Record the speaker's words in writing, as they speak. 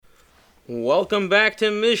Welcome back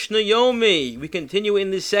to Mishna Yomi. We continue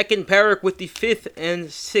in the second Perek with the fifth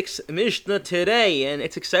and sixth Mishna today, and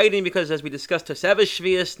it's exciting because as we discussed Tosefes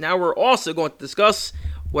Sheviis, now we're also going to discuss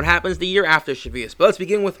what happens the year after Sheviis. But let's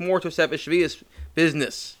begin with more Tosefes Sheviis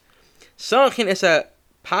business. Sanchin esa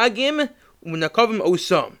pagim unakovim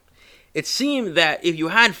osam. It seemed that if you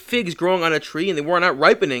had figs growing on a tree and they were not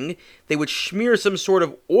ripening, they would smear some sort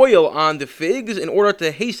of oil on the figs in order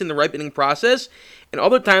to hasten the ripening process. And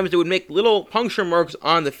other times they would make little puncture marks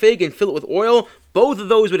on the fig and fill it with oil. Both of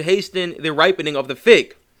those would hasten the ripening of the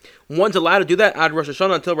fig. One's allowed to do that ad Rosh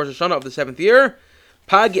Hashanah until Rosh Hashanah of the 7th year.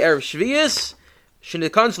 Pagi Erev Sheviis.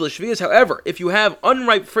 However, if you have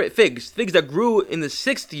unripe figs that grew in the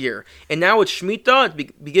 6th year, and now it's Shemitah, at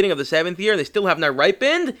the beginning of the 7th year, and they still have not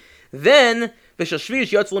ripened, then Bishal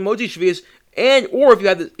Sheviis, Yatzel Emoji Sheviis, and or if you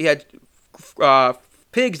had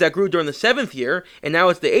pigs that grew during the 7th year, and now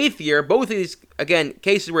it's the 8th year, both of these, again,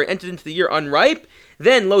 cases where it entered into the year unripe,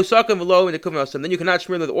 then lo sakam v'lo in the kuvim. Then you cannot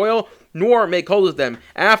smear them with oil, nor make holes of them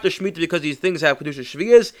after Shemitah, because these things have kedusha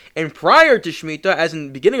Sheviis, and prior to Shemitah, as in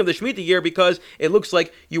the beginning of the Shemitah year, because it looks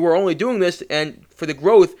like you were only doing this and for the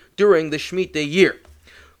growth during the Shemitah year.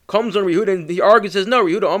 Comes on Rehuda, and he argues, says, no,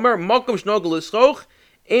 Rehuda Omer, makom shnogel ischoch,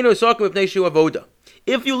 eino sakam v'pnei shu avoda.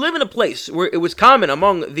 If you live in a place where it was common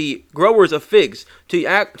among the growers of figs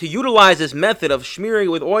to utilize this method of smearing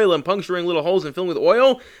it with oil and puncturing little holes and filling with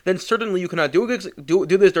oil, then certainly you cannot do this during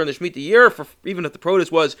the Shemitah year, even if the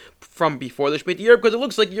produce was from before the Shemitah year, because it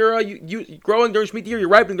looks like you're growing during Shemitah year, you're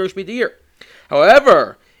ripening during Shemitah year.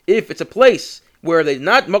 However, if it's a place where they're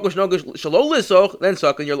not makosh nogosh shalol then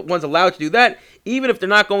suck, and you're one's allowed to do that, even if they're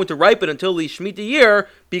not going to ripen until the Shemitah year,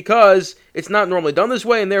 because it's not normally done this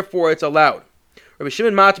way, and therefore it's allowed. Rabbi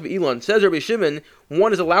Shimon Matib Elon says, Rabbi Shimon,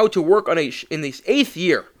 one is allowed to work in the 8th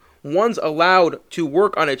year. One's allowed to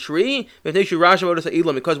work on a tree because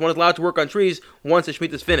one is allowed to work on trees once the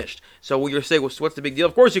Shemitah is finished. So you're saying, well, what's the big deal?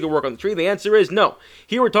 Of course you can work on the tree. The answer is no.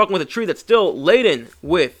 Here we're talking with a tree that's still laden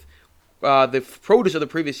with the produce of the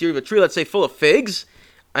previous year. A tree, let's say, full of figs,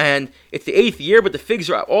 and it's the 8th year, but the figs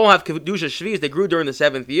all have kedusha Sheviis. They grew during the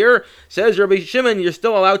 7th year. Says Rabbi Shimon, you're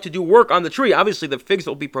still allowed to do work on the tree. Obviously, the figs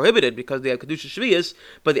will be prohibited because they have kedusha Sheviis,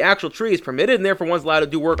 but the actual tree is permitted, and therefore one's allowed to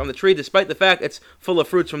do work on the tree, despite the fact it's full of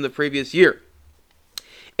fruits from the previous year.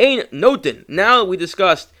 Ein notin. Now we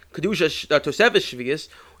discussed kedusha Tosefes Sheviis.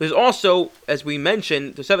 There's also, as we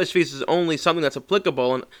mentioned, Tosefes Sheviis is only something that's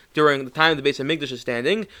applicable during the time the Beis Hamikdash is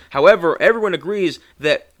standing. However, everyone agrees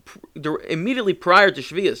that immediately prior to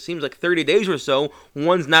Sheviis, seems like 30 days or so,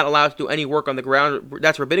 one's not allowed to do any work on the ground.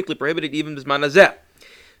 That's rabbinically prohibited, even bisman hazeh.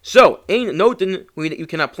 So, ein notin, you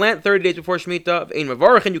cannot plant 30 days before Shemitah. Ein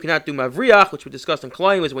mavarachin, you cannot do mavriach, which we discussed in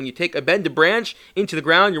Klayim, is when you take a bend branch into the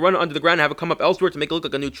ground, you run it under the ground and have it come up elsewhere to make it look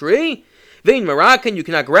like a new tree. Vein marakin, you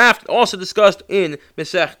cannot graft, also discussed in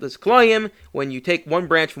Mesechtes Klayim, when you take one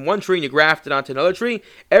branch from one tree and you graft it onto another tree.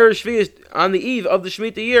 Erev Sheviis, on the eve of the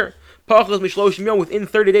Shemitah year. Within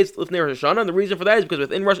 30 days near Rosh Hashanah, and the reason for that is because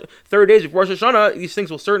within 30 days before Rosh Hashanah, these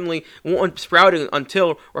things won't sprout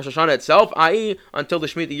until Rosh Hashanah itself, i.e., until the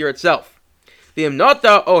Shemitah year itself. The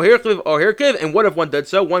Imnata Ohirkiv, and what if one did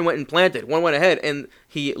so? One went and planted, one went ahead and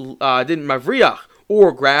he didn't mavriach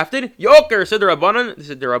or grafted. Yoker said the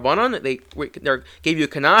Rabbanan, they gave you a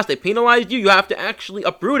kanas, they penalized you. You have to actually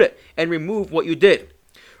uproot it and remove what you did.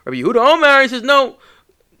 Rabbi Yehuda Omar says no.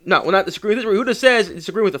 No, we're not disagreeing with this. Rehuda says,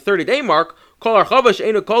 disagreeing with the 30-day mark,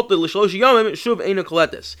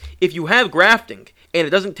 if you have grafting and it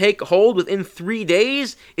doesn't take hold within 3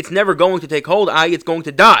 days, it's never going to take hold, i.e. it's going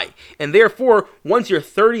to die. And therefore, once you're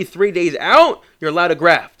 33 days out, you're allowed to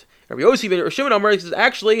graft. Rabbi Yossi ben Shimon Amar says,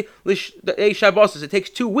 actually, it takes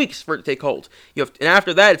 2 weeks for it to take hold. And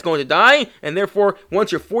after that, it's going to die, and therefore,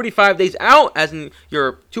 once you're 45 days out, as in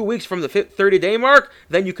you're 2 weeks from the 30-day mark,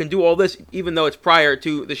 then you can do all this, even though it's prior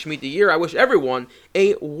to the Shemitah year. I wish everyone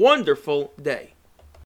a wonderful day.